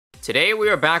Today we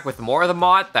are back with more of the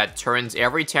mod that turns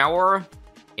every tower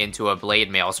into a Blade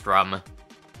Maelstrom.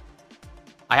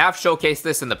 I have showcased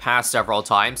this in the past several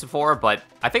times before, but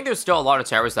I think there's still a lot of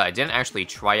towers that I didn't actually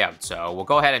try out, so we'll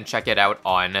go ahead and check it out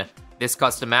on this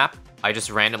custom map. I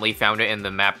just randomly found it in the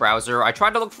map browser. I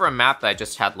tried to look for a map that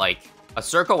just had, like, a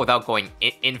circle without going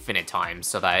infinite times,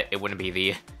 so that it wouldn't be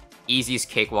the easiest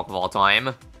cakewalk of all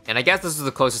time. And I guess this is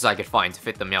the closest I could find to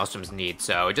fit the Maelstrom's needs.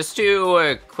 So just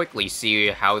to quickly see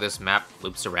how this map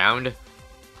loops around. It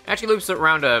actually loops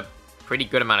around a pretty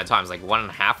good amount of times, like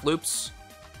 1.5 loops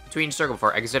between each circle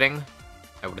before exiting.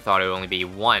 I would have thought it would only be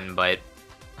 1, but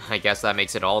I guess that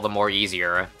makes it all the more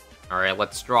easier. Alright,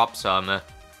 let's drop some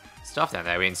stuff down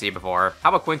that we didn't see before. How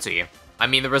about Quincy? I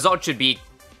mean, the result should be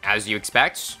as you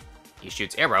expect. He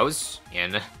shoots arrows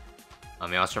in a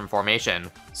Maelstrom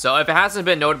formation. So if it hasn't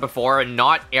been noted before,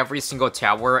 not every single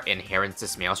tower inherits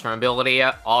this Maelstrom ability.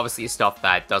 Obviously stuff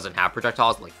that doesn't have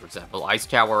projectiles, like for example Ice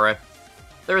Tower,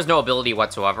 there is no ability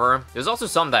whatsoever. There's also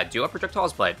some that do have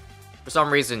projectiles, but for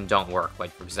some reason don't work.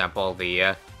 Like for example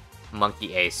the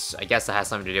Monkey Ace. I guess that has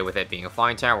something to do with it being a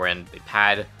flying tower and the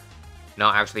pad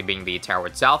not actually being the tower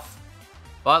itself.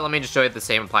 But let me just show you the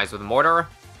same applies with the Mortar,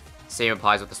 same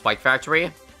applies with the Spike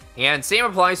Factory, and same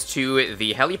applies to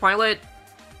the Heli Pilot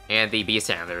and the Beast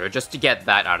Handler, just to get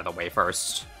that out of the way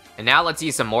first. And now let's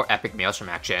see some more epic Maelstrom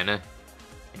action. In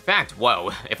fact,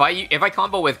 whoa, if I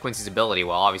combo with Quincy's ability,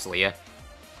 well, obviously,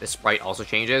 the sprite also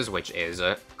changes, which is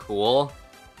cool.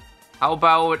 How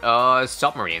about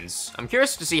submarines? I'm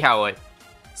curious to see how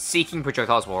seeking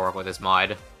projectiles will work with this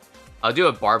mod. I'll do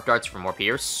a Barb Darts for more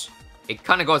pierce. It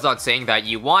kind of goes without saying that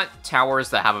you want towers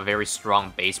that have a very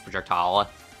strong base projectile,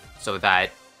 so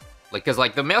that because,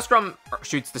 like, the Maelstrom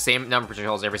shoots the same number of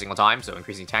projectiles every single time, so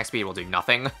increasing attack speed will do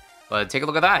nothing. But take a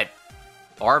look at that.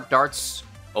 Barb Darts,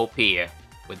 OP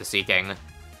with the Seeking.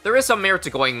 There is some merit to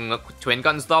going Twin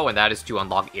Guns, though, and that is to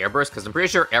unlock Airburst, because I'm pretty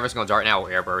sure every single dart now will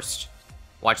Airburst.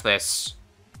 Watch this.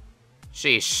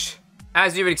 Sheesh.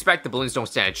 As you would expect, the balloons don't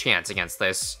stand a chance against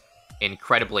this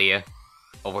incredibly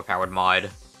overpowered mod.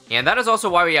 And that is also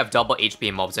why we have double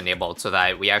HP mobs enabled, so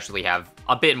that we actually have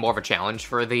a bit more of a challenge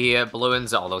for the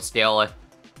balloons, although still,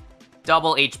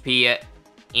 double HP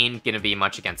ain't gonna be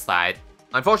much against that.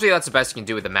 Unfortunately, that's the best you can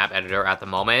do with the map editor at the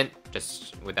moment,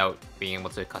 just without being able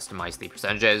to customize the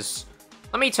percentages.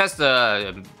 Let me test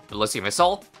the ballistic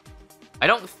missile. I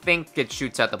don't think it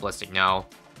shoots at the ballistic, no.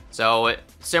 So,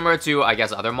 similar to, I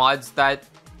guess, other mods that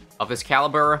of this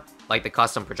caliber, like the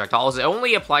custom projectiles, it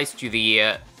only applies to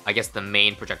the I guess the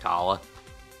main projectile.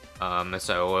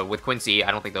 So with Quincy, I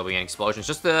don't think there'll be any explosions,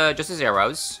 just his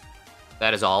arrows.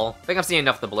 That is all. I think I've seen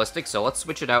enough of the ballistic, so let's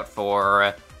switch it out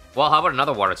for, well, how about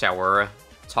another water tower?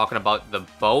 Talking about the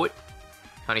boat.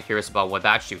 Kind of curious about what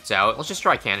that shoots out. Let's just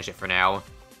try cannon shit for now.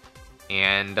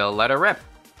 And let her rip.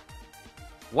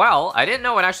 Well, I didn't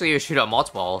know it actually would shoot out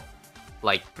multiple,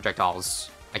 like, projectiles.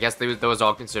 I guess those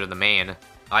all considered the main.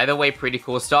 Either way, pretty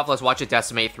cool stuff. Let's watch it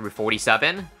decimate through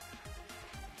 47.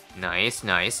 Nice,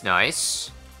 nice,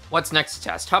 nice. What's next to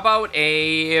test? How about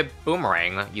a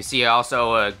boomerang? You see, I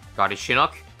also got a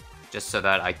Chinook, just so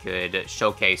that I could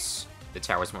showcase the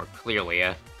towers more clearly.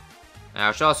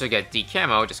 I should also get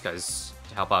D-Camo, just because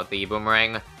to help out the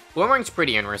boomerang. Boomerang's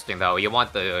pretty interesting, though. You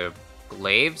want the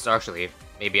glaives? Actually,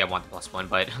 maybe I want the +1,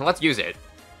 but let's use it.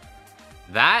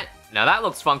 Now that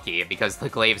looks funky, because the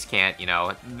glaives can't, you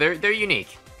know, they're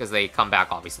unique, because they come back,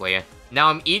 obviously. Now,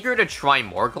 I'm eager to try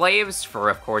more glaives for,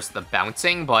 of course, the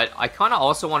bouncing, but I kind of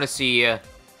also want to see,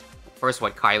 first,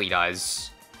 what Kylie does.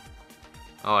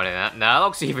 Oh, that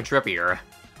looks even trippier.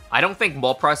 I don't think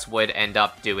Mole Press would end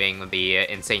up doing the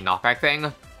insane knockback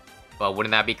thing, but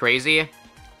wouldn't that be crazy?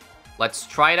 Let's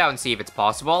try it out and see if it's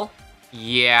possible.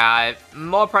 Yeah,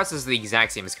 Mole Press is the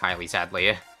exact same as Kylie,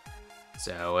 sadly.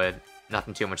 So,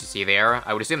 nothing too much to see there.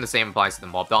 I would assume the same applies to the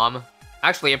Mob Dom.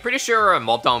 Actually, I'm pretty sure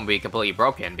Mob Dom will be completely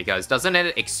broken, because doesn't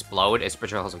it explode? Its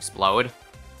projectiles explode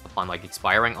upon, like,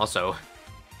 expiring? Also,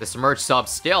 the Submerge sub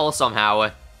still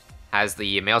somehow has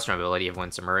the Maelstrom ability of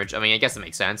when submerged. I mean, I guess it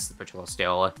makes sense. The projectile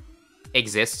still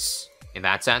exists in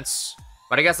that sense.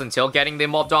 But I guess until getting the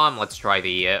Mob Dom, let's try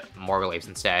the more glaives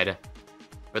instead.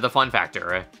 For the fun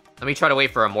factor, let me try to wait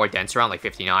for a more dense round, like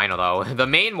 59, although the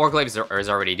main more glaives is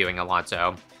already doing a lot,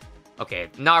 so... Okay,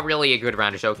 not really a good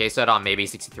round to showcase it on, maybe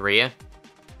 63.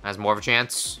 Has more of a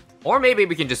chance. Or maybe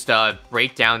we can just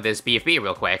break down this BFB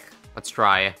real quick. Let's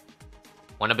try.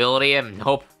 One ability,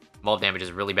 nope. Mold damage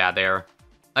is really bad there.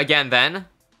 Again then.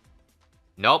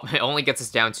 Nope, it only gets us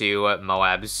down to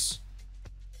Moabs.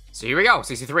 So here we go,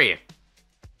 63.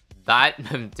 That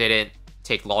didn't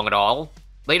take long at all.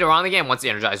 Later on in the game, once the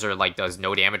Energizer, like, does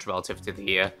no damage relative to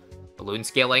the balloon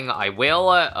scaling, I will,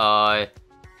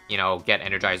 you know, get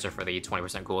Energizer for the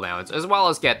 20% cooldowns, as well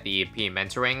as get the P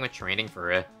mentoring training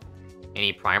for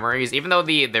any primaries. Even though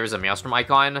there's a Maelstrom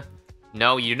icon,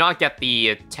 no, you do not get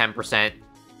the 10%,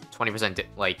 20%,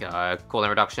 like, cooldown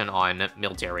reduction on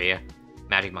military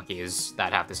magic monkeys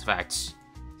that have this effect.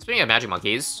 Speaking of magic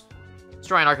monkeys, let's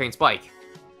try an Arcane Spike.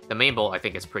 The main bolt, I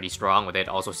think, is pretty strong with it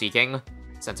also seeking.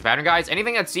 Sense of pattern, guys.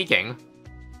 Anything that's seeking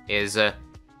is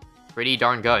pretty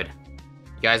darn good.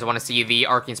 You guys want to see the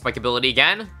Arcane Spike ability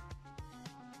again?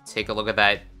 Take a look at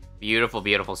that beautiful,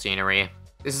 beautiful scenery.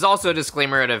 This is also a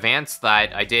disclaimer in advance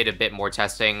that I did a bit more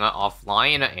testing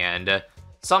offline, and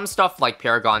some stuff like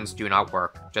Paragons do not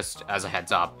work, just as a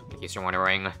heads up, in case you're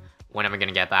wondering when am I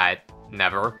gonna get that.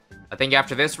 Never. I think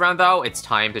after this round, though, it's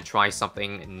time to try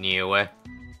something new. Let's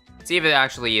see if it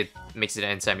actually makes it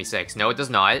N76. No, it does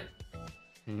not.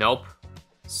 Nope.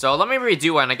 So let me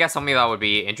redo one. I guess something that would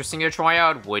be interesting to try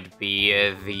out would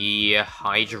be the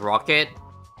Hydra Rocket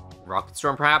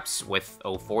Storm, perhaps, with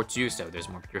 042, so there's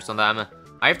more Pierce on them.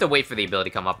 I have to wait for the ability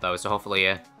to come up, though, so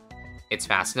hopefully it's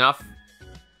fast enough.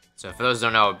 So for those who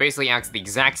don't know, it basically acts the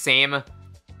exact same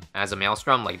as a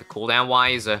Maelstrom, like the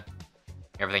cooldown-wise,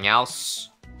 everything else.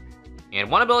 And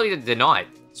one ability that did not.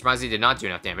 Surprisingly, did not do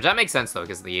enough damage. That makes sense, though,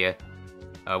 because the,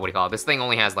 what do you call it? This thing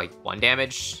only has, like, 1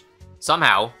 damage.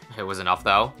 Somehow, it was enough,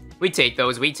 though. We take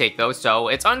those, so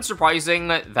it's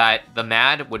unsurprising that the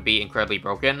MAD would be incredibly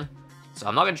broken. So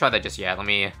I'm not gonna try that just yet. Let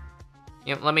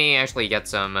me actually get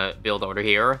some build order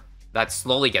here. That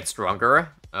slowly gets stronger.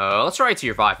 Let's try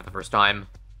tier 5 for the first time.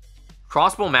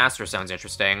 Crossbow Master sounds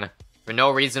interesting. For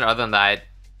no reason other than that,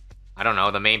 I don't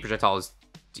know, the main projectile is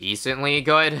decently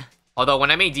good. Although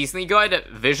when I mean decently good,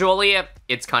 visually,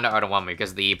 it's kind of underwhelming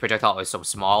because the projectile is so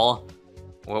small.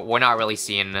 We're not really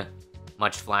seeing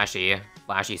much flashy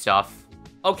stuff.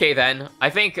 Okay then, I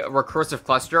think Recursive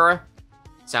Cluster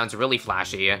sounds really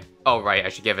flashy. Oh right, I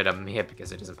should give it a hit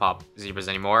because it doesn't pop zebras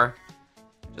anymore.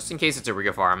 Just in case it's a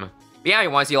Riga farm. But yeah, you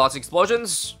want to see lots of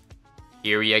explosions?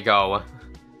 Here you go.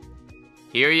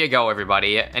 Here you go,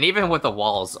 everybody. And even with the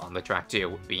walls on the track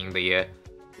too, being the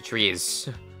trees,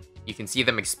 you can see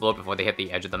them explode before they hit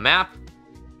the edge of the map,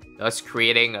 thus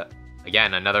creating,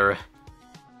 again, another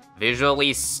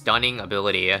visually stunning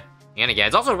ability. And again,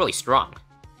 it's also really strong.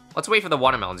 Let's wait for the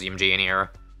Watermelon ZMG in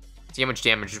here. See how much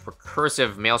damage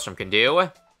Recursive Maelstrom can do.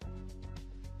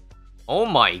 Oh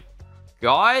my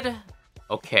god.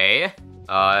 Okay.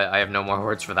 I have no more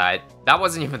words for that. That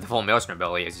wasn't even the full Maelstrom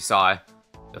ability, as you saw.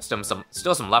 There's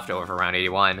still some leftover for round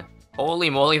 81. Holy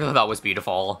moly, though, that was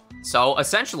beautiful. So,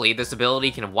 essentially, this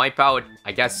ability can wipe out,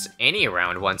 I guess, any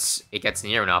round once it gets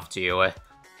near enough to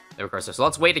the Recursive. So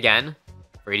let's wait again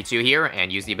for 82 here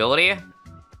and use the ability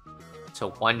to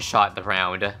one-shot the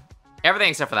round. Everything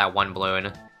except for that one balloon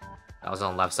that was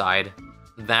on the left side.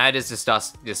 That is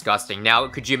disgusting. Now,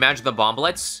 could you imagine the Bomb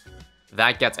Blitz?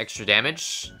 That gets extra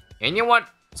damage. And you know what?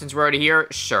 Since we're already here,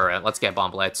 sure, let's get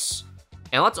Bomb Blitz.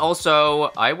 And let's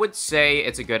also, I would say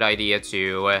it's a good idea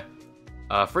to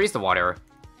freeze the water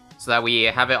so that we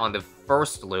have it on the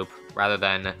first loop rather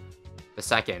than the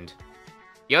second.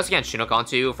 You also can't Chinook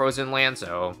onto Frozen Land,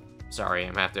 so sorry,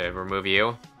 I'm gonna have to remove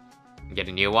you and get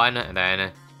a new one, and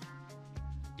then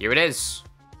here it is.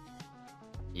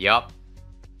 Yup.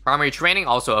 Primary training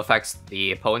also affects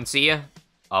the potency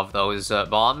of those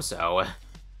bombs, so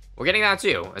we're getting that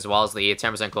too, as well as the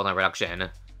 10% cooldown reduction.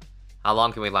 How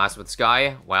long can we last with this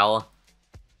guy? Well,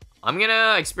 I'm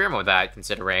gonna experiment with that,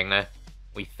 considering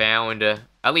we found,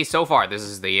 at least so far, this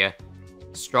is the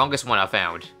strongest one I've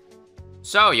found.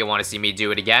 So, you want to see me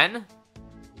do it again?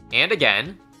 And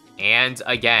again. And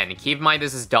again. Keep in mind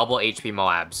this is double HP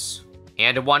Moabs.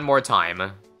 And one more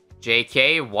time.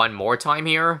 JK, one more time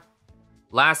here.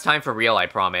 Last time for real, I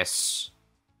promise.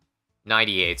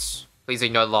 98. Please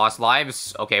ignore the lost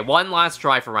lives. Okay, one last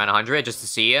try for round 100, just to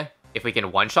see if we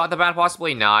can one-shot the bat,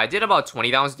 possibly. Nah, I did about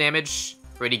 20,000 damage.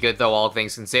 Pretty good, though, all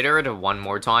things considered. One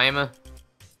more time. I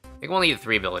think we'll need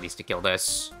 3 abilities to kill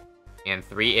this. And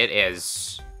 3 it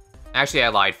is. Actually, I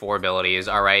lied. 4 abilities.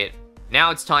 Alright. Now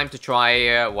it's time to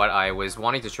try what I was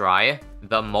wanting to try.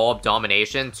 The Mob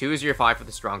Domination. 205 for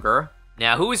the stronger.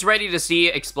 Now, who's ready to see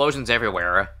explosions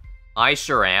everywhere? I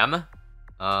sure am.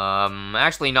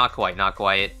 Actually, not quite, not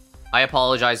quite. I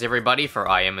apologize, everybody, for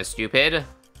I am a stupid.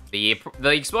 The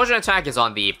explosion attack is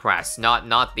on the press,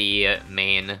 not the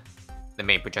main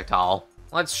projectile.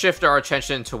 Let's shift our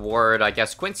attention toward, I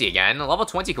guess, Quincy again. Level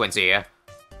 20 Quincy.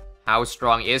 How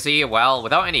strong is he? Well,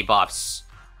 without any buffs,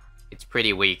 it's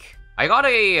pretty weak. I got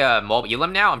a Mob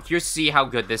Elim now. I'm curious to see how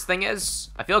good this thing is.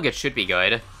 I feel like it should be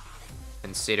good,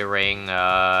 considering,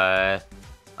 I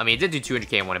mean, it did do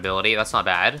 200k in one ability. That's not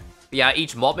bad. Yeah,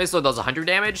 each Molt Missile does 100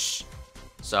 damage,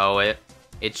 so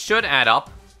it should add up.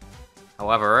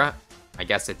 However, I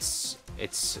guess it's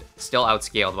still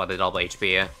outscaled by the double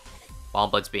HP. Bomb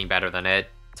Blitz being better than it.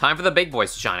 Time for the big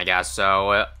boys to shine, I guess.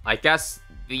 So, I guess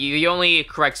the only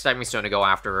correct stepping stone to go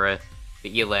after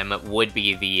the Elim would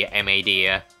be the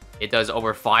MAD. It does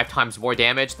over 5 times more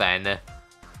damage than,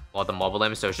 well, the Mobile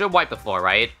Limb, so it should wipe the floor,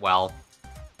 right? Well,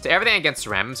 to everything against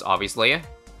Rems, obviously.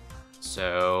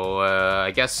 So,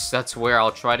 I guess that's where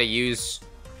I'll try to use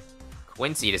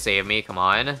Quincy to save me. Come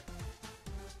on.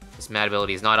 This mad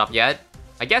ability is not up yet.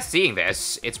 I guess seeing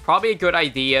this, it's probably a good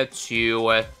idea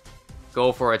to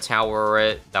go for a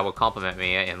tower that would complement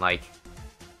me in, like,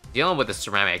 dealing with the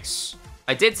ceramics.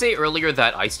 I did say earlier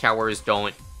that ice towers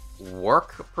don't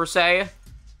work, per se,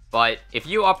 but if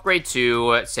you upgrade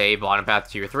to, say, bottom path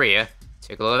tier 3,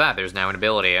 take a look at that, there's now an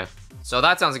ability. So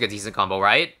that sounds like a decent combo,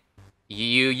 right?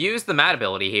 You use the mad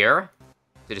ability here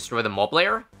to destroy the mob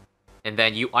layer, and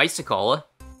then you icicle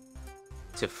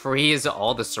to freeze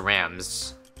all the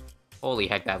cerams. Holy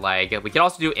heck, that lag. We can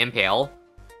also do impale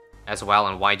as well,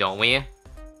 and why don't we?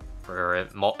 For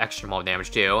extra mob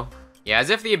damage too. Yeah, as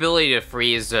if the ability to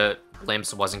freeze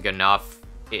glimpse wasn't good enough.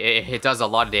 It does a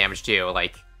lot of damage too,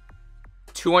 like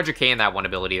 200k in that one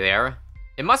ability there.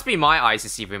 It must be my eyes to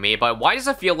see for me, but why does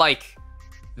it feel like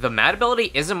the mad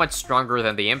ability isn't much stronger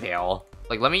than the impale?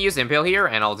 Like, let me use impale here,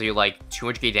 and I'll do like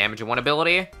 200k damage in one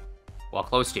ability. Well,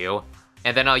 close to.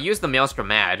 And then I'll use the Maelstrom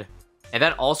Mad, and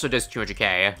that also does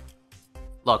 200k.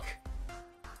 Look.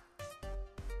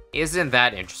 Isn't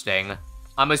that interesting?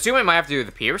 I'm assuming I might have to do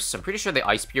the Pierce. I'm pretty sure the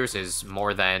Ice Pierce is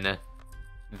more than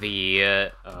the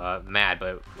Mad,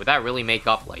 but would that really make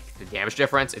up, like, the damage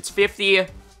difference? It's 50,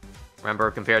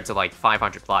 remember, compared to, like,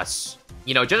 500 plus.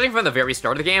 You know, judging from the very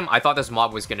start of the game, I thought this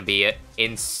mob was going to be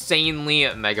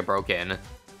insanely mega broken.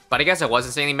 But I guess it was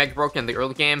insanely mega broken in the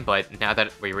early game, but now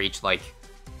that we reach, like,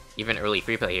 even early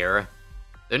free play here,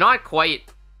 they're not quite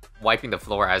wiping the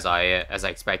floor as I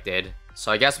expected.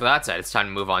 So I guess with that said, it's time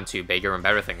to move on to bigger and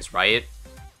better things, right?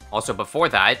 Also, before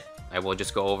that, I will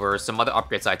just go over some other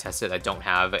upgrades I tested that don't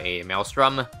have a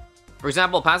Maelstrom. For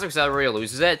example, Passive Accelerator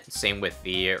loses it, same with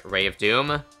the Ray of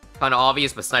Doom. Kinda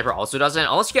obvious, but Sniper also doesn't,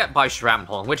 unless you get by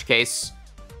Shrapnel, in which case,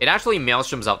 it actually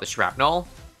Maelstroms out the Shrapnel,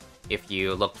 if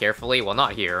you look carefully. Well,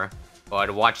 not here,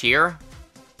 but watch here.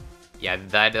 Yeah,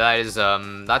 that's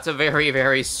a very,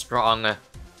 very strong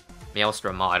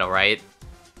Maelstrom mod, alright?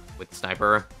 With the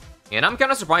Sniper. And I'm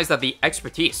kinda surprised that the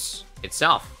Expertise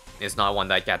itself is not one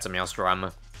that gets a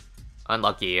Maelstrom.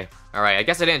 Unlucky. Alright, I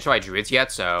guess I didn't try Druids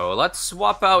yet, so let's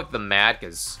swap out the Mad,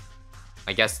 because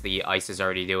I guess the Ice is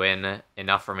already doing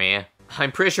enough for me.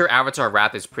 I'm pretty sure Avatar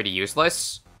Wrath is pretty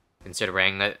useless,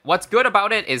 considering that what's good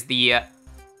about it is the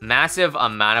massive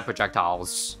amount of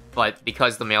projectiles. But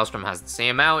because the Maelstrom has the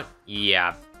same amount,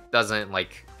 yeah, doesn't,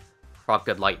 like, proc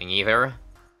good lightning either.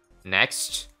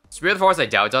 Next. Spirit of the Forest I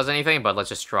doubt does anything, but let's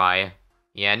just try.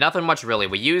 Yeah, nothing much really.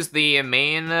 We use the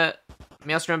main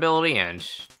Maelstrom ability, and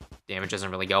damage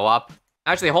doesn't really go up.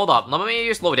 Actually, hold up. Let me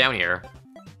just slow down here.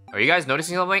 Are you guys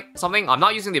noticing something? I'm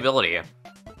not using the ability,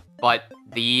 but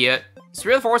the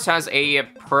Spirit of the Forest has a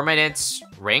permanent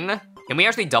ring. Can we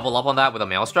actually double up on that with a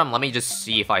Maelstrom? Let me just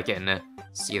see if I can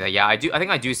see that. Yeah, I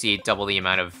think I do see double the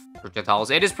amount of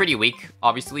projectiles. It is pretty weak,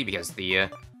 obviously, because the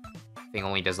thing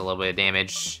only does a little bit of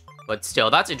damage. But still,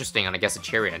 that's interesting, and I guess a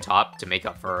cherry on top to make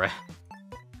up for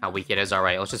how weak it is.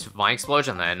 Alright, let's just Vine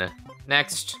Explosion then.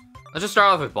 Next, let's just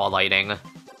start off with Ball Lightning.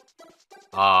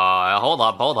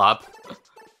 Hold up.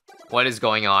 What is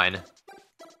going on?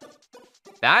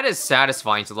 That is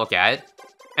satisfying to look at.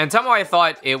 And somehow I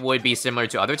thought it would be similar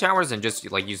to other towers and just,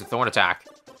 like, use a Thorn Attack.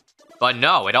 But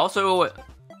no, it also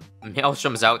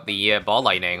Maelstroms out the Ball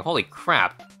Lightning. Holy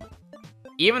crap.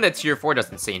 Even the tier 4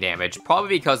 does insane damage. Probably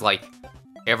because, like,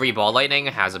 every Ball Lightning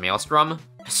has a Maelstrom.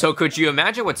 So could you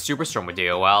imagine what Superstorm would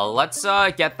do? Well, let's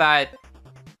get that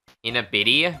in a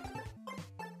biddy.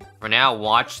 For now,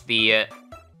 watch the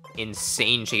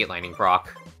insane Jade Lightning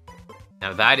proc.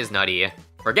 Now that is nutty.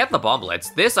 Forget the Bomb Blitz.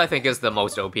 This, I think, is the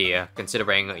most OP,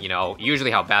 considering, you know,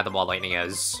 usually how bad the Ball Lightning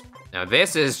is. Now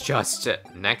this is just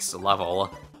next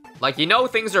level. Like, you know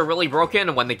things are really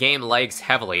broken when the game lags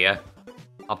heavily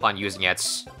upon using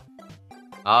it.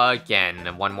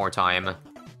 Again, one more time.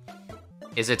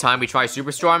 Is it time we try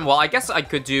Superstorm? Well, I guess I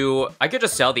could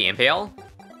just sell the Impale,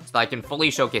 so that I can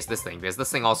fully showcase this thing, because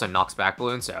this thing also knocks back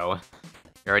Bloon, so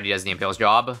it already does the Impale's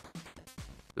job.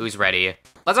 Who's ready?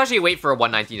 Let's actually wait for a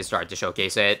 119 to start to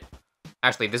showcase it.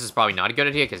 Actually, this is probably not a good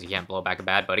idea, because you can't blow back a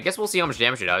bad, but I guess we'll see how much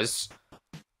damage it does.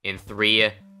 In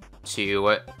 3,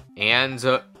 2,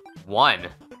 and 1.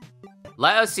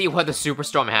 Let us see what the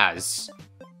Superstorm has.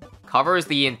 Covers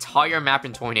the entire map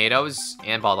in tornadoes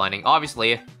and ball lightning.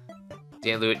 Obviously,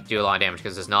 didn't do a lot of damage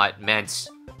because it's not meant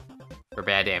for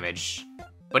bad damage.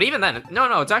 But even then,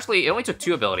 no, it's actually, it only took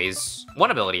 2 abilities. 1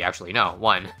 ability, actually, no,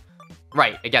 1.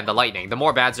 Right, again, the lightning. The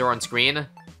more bads are on screen,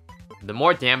 the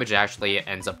more damage it actually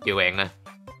ends up doing.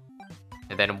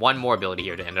 And then 1 more ability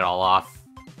here to end it all off.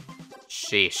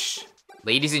 Sheesh.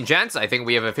 Ladies and gents, I think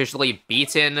we have officially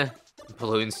beaten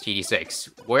Bloons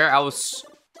TD6. Where else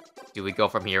do we go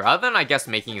from here? Other than, I guess,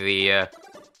 making the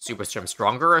Superstorm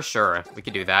stronger? Sure, we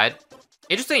could do that.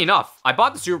 Interesting enough, I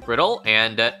bought the Super Brittle,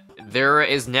 and there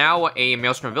is now a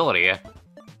Maelstrom ability.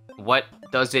 What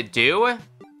does it do?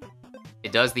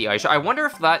 It does the Ice Shard. I wonder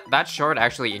if that shard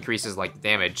actually increases, like, the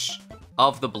damage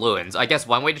of the Bloons. I guess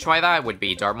one way to try that would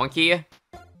be Dart Monkey,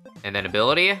 and then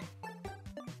ability.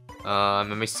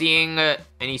 Am I seeing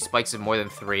any spikes of more than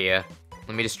 3? Let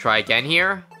me just try again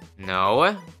here.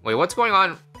 No. Wait, what's going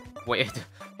on? Wait,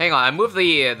 hang on. I moved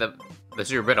the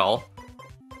Super Brittle.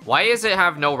 Why does it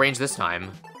have no range this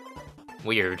time?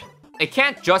 Weird. It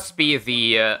can't just be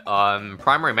the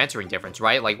primary mentoring difference,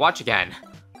 right? Like, watch again.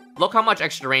 Look how much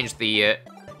extra range the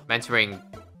mentoring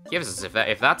gives us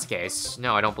if that's the case.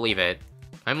 No, I don't believe it.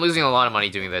 I'm losing a lot of money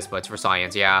doing this, but it's for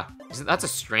science, yeah. That's a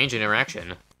strange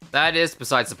interaction. That is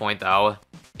besides the point, though.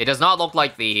 It does not look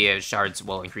like the shards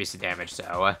will increase the damage,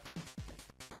 so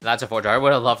that's unfortunate. I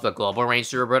would have loved the global range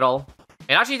Super Brittle.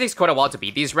 It actually takes quite a while to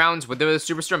beat these rounds with the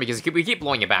Superstorm because we keep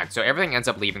blowing it back, so everything ends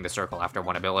up leaving the circle after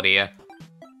 1 ability. I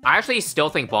actually still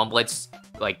think Bomb Blitz,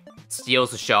 like,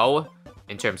 steals the show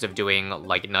in terms of doing,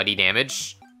 like, nutty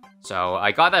damage. So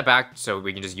I got that back so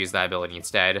we can just use that ability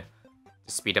instead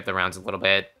to speed up the rounds a little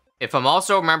bit. If I'm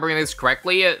also remembering this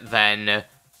correctly, then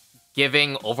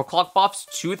giving overclock buffs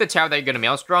to the tower that you're gonna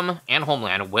Maelstrom and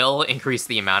Homeland will increase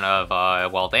the amount of,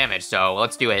 well, damage, so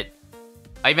let's do it.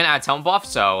 I even add Tone buff,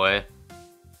 so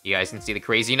you guys can see the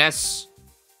craziness.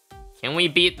 Can we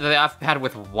beat the F-pad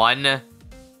with 1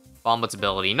 Bomb Blitz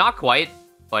ability? Not quite,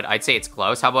 but I'd say it's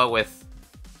close. How about with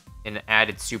an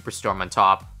added Superstorm on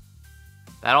top?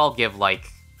 That'll give,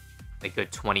 like, a good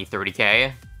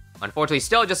 20-30k. Unfortunately,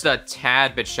 still just a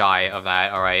tad bit shy of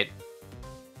that. Alright.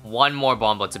 1 more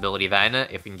Bomb Blitz ability then,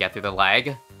 if we can get through the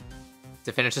lag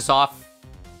to finish this off.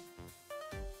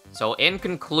 So, in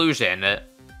conclusion,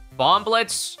 Bomb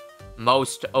Blitz,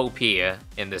 most OP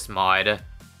in this mod,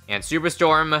 and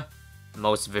Superstorm,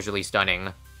 most visually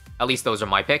stunning. At least those are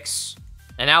my picks.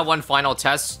 And now 1 final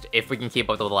test, if we can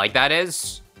keep up the lag, that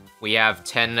is. We have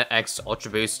 10x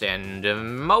Ultra Boost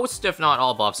and most, if not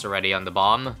all, buffs already on the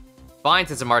bomb. Fine,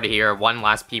 since I'm already here, 1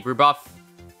 last P-Brew buff.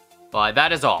 But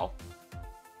that is all.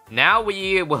 Now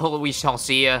we shall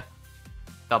see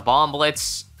the Bomb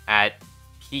Blitz at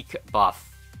peak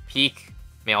buff. Peak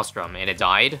Maelstrom, and it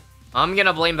died. I'm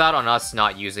gonna blame that on us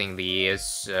not using the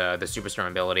Superstorm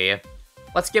ability.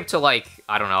 Let's skip to, like,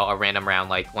 I don't know, a random round,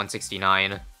 like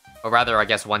 169. Or rather, I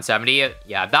guess 170.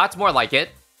 Yeah, that's more like it.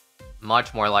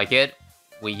 Much more like it.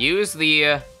 We use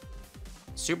the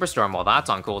Superstorm while that's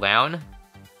on cooldown.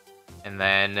 And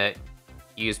then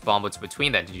use Bomb Blitz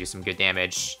between them to do some good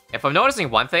damage. If I'm noticing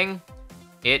one thing,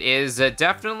 it is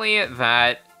definitely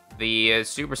that the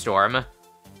Superstorm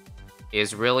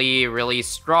is really, really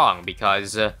strong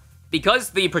because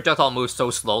the projectile moves so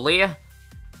slowly,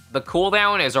 the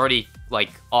cooldown is already,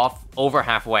 like, off over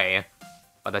halfway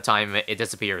by the time it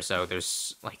disappears, so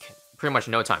there's, like, pretty much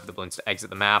no time for the Bloons to exit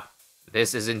the map.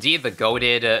 This is indeed the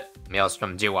goated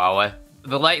Maelstrom duo.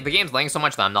 The game's lagging so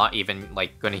much that I'm not even,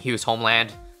 like, gonna use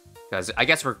Homeland, because I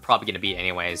guess we're probably gonna beat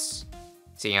anyways,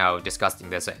 seeing how disgusting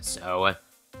this is. So,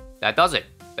 that does it.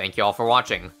 Thank you all for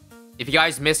watching. If you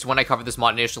guys missed when I covered this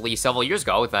mod initially several years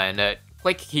ago, then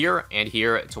click here and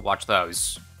here to watch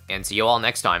those. And see you all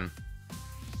next time.